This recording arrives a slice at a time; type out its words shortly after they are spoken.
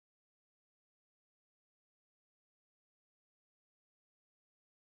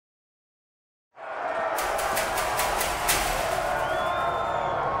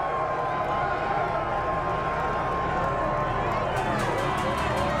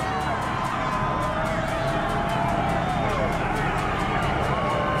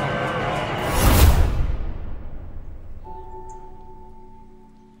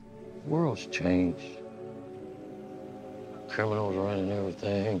changed. Criminals running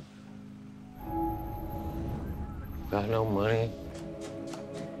everything. Got no money.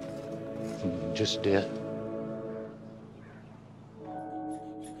 Just debt.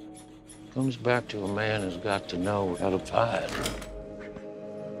 Comes back to a man who's got to know how to fight.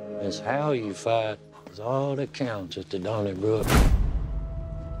 It's how you fight is all that counts at the Donnybrook.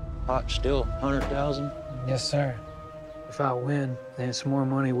 Pot still 100,000? Yes, sir. If I win, then it's more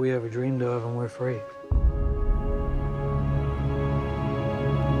money we ever dreamed of and we're free.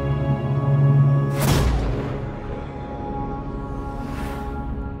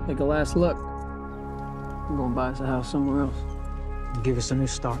 Take a last look. I'm gonna buy us a house somewhere else and give us a new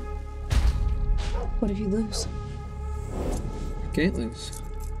start. What if you lose? I can't lose.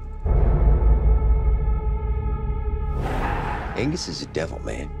 Angus is a devil,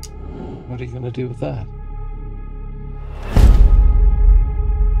 man. What are you gonna do with that?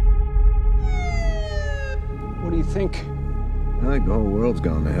 What do you think? I think the whole world's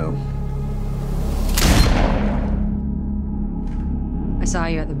gone to hell. I saw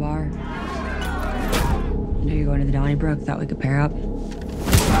you at the bar. I know you're going to the Donnybrook. Thought we could pair up.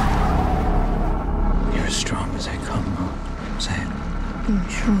 You're as strong as they come, Mom. Say it. I'm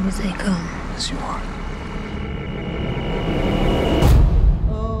strong as they come. As you are.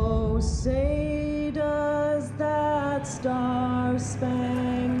 Oh, say does that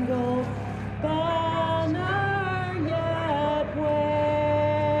star-spangled banner yet wave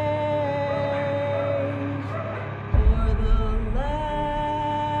for the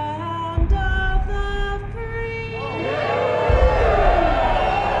land of the free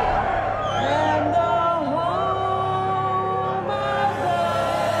and the home of the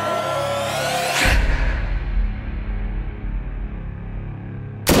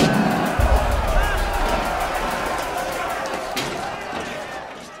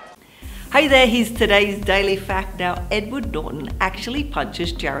Hey there, here's today's Daily Fact. Now, Edward Norton actually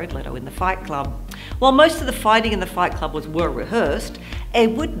punches Jared Leto in the Fight Club. While most of the fighting in the Fight Club were rehearsed,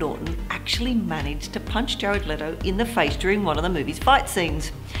 Edward Norton actually managed to punch Jared Leto in the face during one of the movie's fight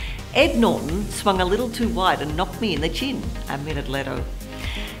scenes. Ed Norton swung a little too wide and knocked me in the chin, admitted Leto.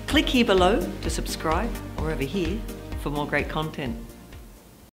 Click here below to subscribe, or over here for more great content.